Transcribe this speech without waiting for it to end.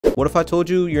What if I told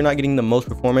you you're not getting the most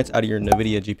performance out of your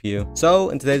Nvidia GPU? So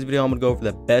in today's video, I'm gonna go over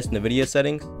the best Nvidia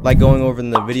settings, like going over the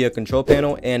Nvidia control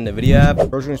panel and Nvidia app.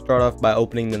 First, we're gonna start off by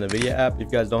opening the Nvidia app. If you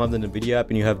guys don't have the Nvidia app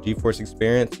and you have GeForce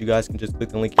Experience, you guys can just click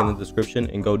the link in the description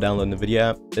and go download the Nvidia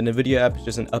app. The Nvidia app is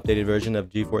just an updated version of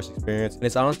GeForce Experience, and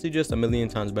it's honestly just a million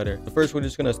times better. So first, we're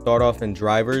just gonna start off in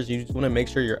drivers. You just wanna make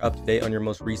sure you're up to date on your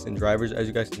most recent drivers. As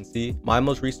you guys can see, my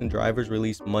most recent drivers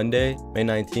released Monday, May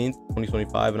 19th,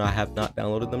 2025, and I have not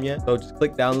downloaded them yet. So just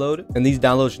click download, and these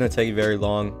downloads shouldn't take very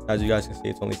long. As you guys can see,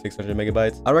 it's only 600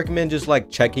 megabytes. I recommend just like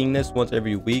checking this once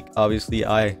every week. Obviously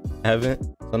I haven't.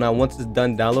 So now once it's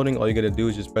done downloading, all you gotta do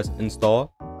is just press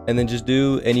install, and then just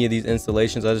do any of these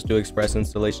installations. I just do express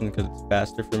installation because it's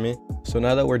faster for me. So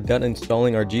now that we're done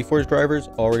installing our GeForce drivers,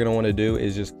 all we're gonna want to do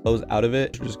is just close out of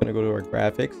it. We're just gonna go to our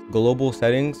graphics, global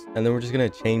settings, and then we're just gonna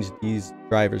change these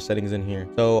driver settings in here.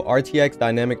 So RTX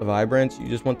dynamic vibrance, you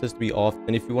just want this to be off.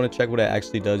 And if you want to check what it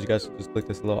actually does, you guys just click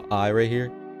this little eye right here,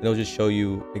 and it'll just show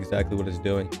you exactly what it's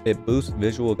doing. It boosts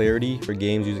visual clarity for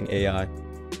games using AI.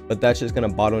 But that's just going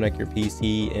to bottleneck your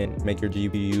PC and make your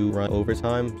GPU run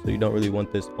overtime, so you don't really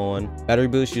want this on. Battery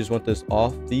boost, you just want this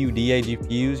off. CUDA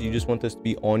GPUs, you just want this to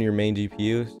be on your main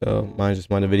GPU. So mine's just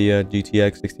my Nvidia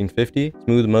GTX 1650.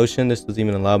 Smooth motion, this doesn't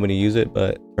even allow me to use it,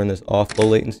 but turn this off. Low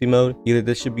latency mode, either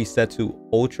this should be set to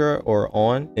ultra or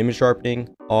on. Image sharpening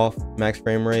off. Max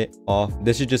frame rate off.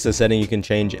 This is just a setting you can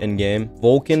change in game.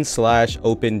 Vulkan /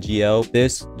 OpenGL,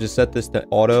 this just set this to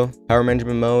auto. Power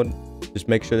management mode, just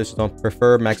make sure this is on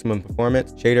prefer maximum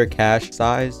performance. Shader cache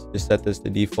size, just set this to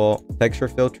default. Texture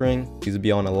filtering needs to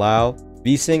be on allow.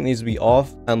 VSync needs to be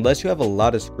off. Unless you have a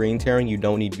lot of screen tearing, you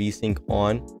don't need VSync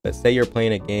on. But say you're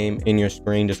playing a game and your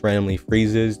screen just randomly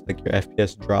freezes, like your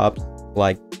FPS drops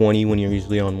like 20 when you're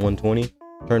usually on 120.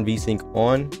 Turn VSync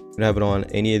on. You can have it on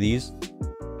any of these.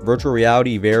 Virtual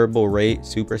reality, variable rate,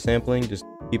 super sampling, just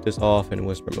keep this off, and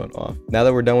whisper mode off. Now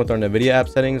that we're done with our Nvidia app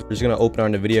settings, we're just going to open our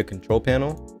Nvidia control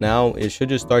panel. Now it should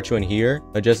just start you in here.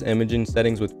 Adjust imaging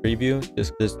settings with preview.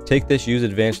 Just take this, use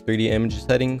advanced 3D image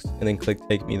settings, and then click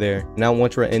take me there. Now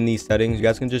once we're in these settings, you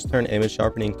guys can just turn image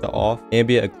sharpening to off.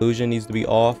 Ambient occlusion needs to be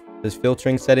off. This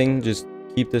filtering setting, just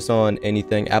keep this on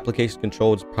anything. Application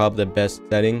control is probably the best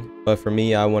setting, but for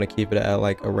me, I want to keep it at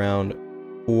like around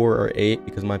 4 or 8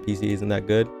 because my PC isn't that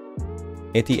good.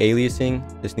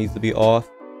 Anti-aliasing, this needs to be off.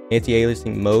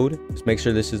 Anti-aliasing mode, just make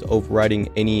sure this is overriding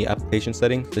any application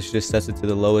settings. This just sets it to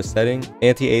the lowest setting.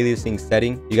 Anti-aliasing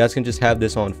setting, you guys can just have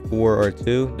this on 4 or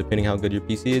 2 depending how good your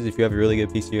PC is. If you have a really good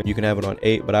PC, you can have it on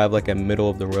 8, but I have like a middle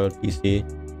of the road PC.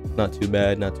 Not too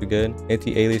bad, not too good.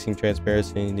 Anti-aliasing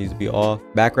transparency needs to be off.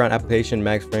 Background application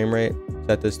max frame rate,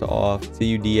 set this to off.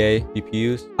 CUDA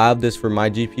GPUs, I have this for my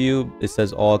GPU. It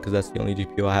says all because that's the only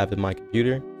GPU I have in my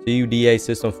computer. CUDA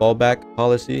system fallback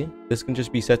policy, this can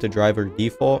just be set to driver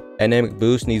default. Dynamic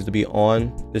boost needs to be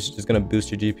on. This is just going to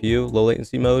boost your GPU. Low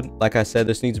latency mode, like I said,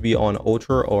 this needs to be on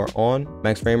ultra or on.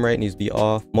 Max frame rate needs to be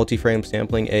off. Multi-frame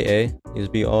sampling AA needs to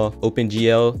be off.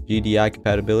 OpenGL GDI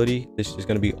compatibility, this is just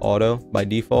going to be auto by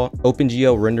default.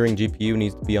 OpenGL rendering GPU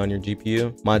needs to be on your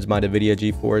GPU. Mine's my Nvidia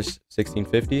GeForce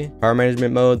 1650. Power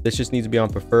management mode, this just needs to be on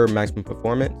prefer maximum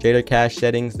performance. Shader cache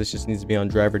settings, this just needs to be on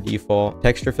driver default.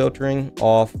 Texture filtering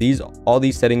off. All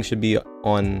these settings should be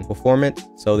on performance,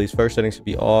 so these first settings should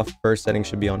be off. First setting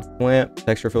should be on clamp.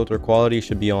 Texture filter quality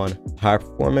should be on high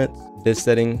performance. This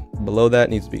setting below that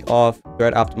needs to be off.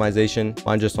 Thread optimization,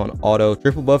 mine just on auto.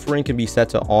 Triple buffering can be set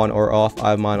to on or off. I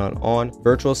have mine on.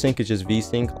 Virtual sync is just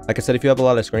VSync. Like I said, if you have a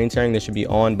lot of screen tearing, this should be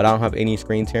on, but I don't have any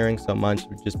screen tearing, so mine should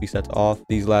just be set to off.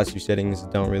 These last few settings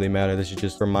don't really matter. This is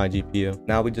just for my GPU.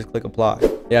 Now we just click apply.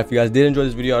 Yeah, if you guys did enjoy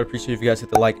this video, I'd appreciate if you guys hit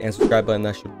the like and subscribe button.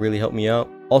 That should really help me out.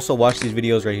 Also, watch these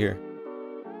videos right here.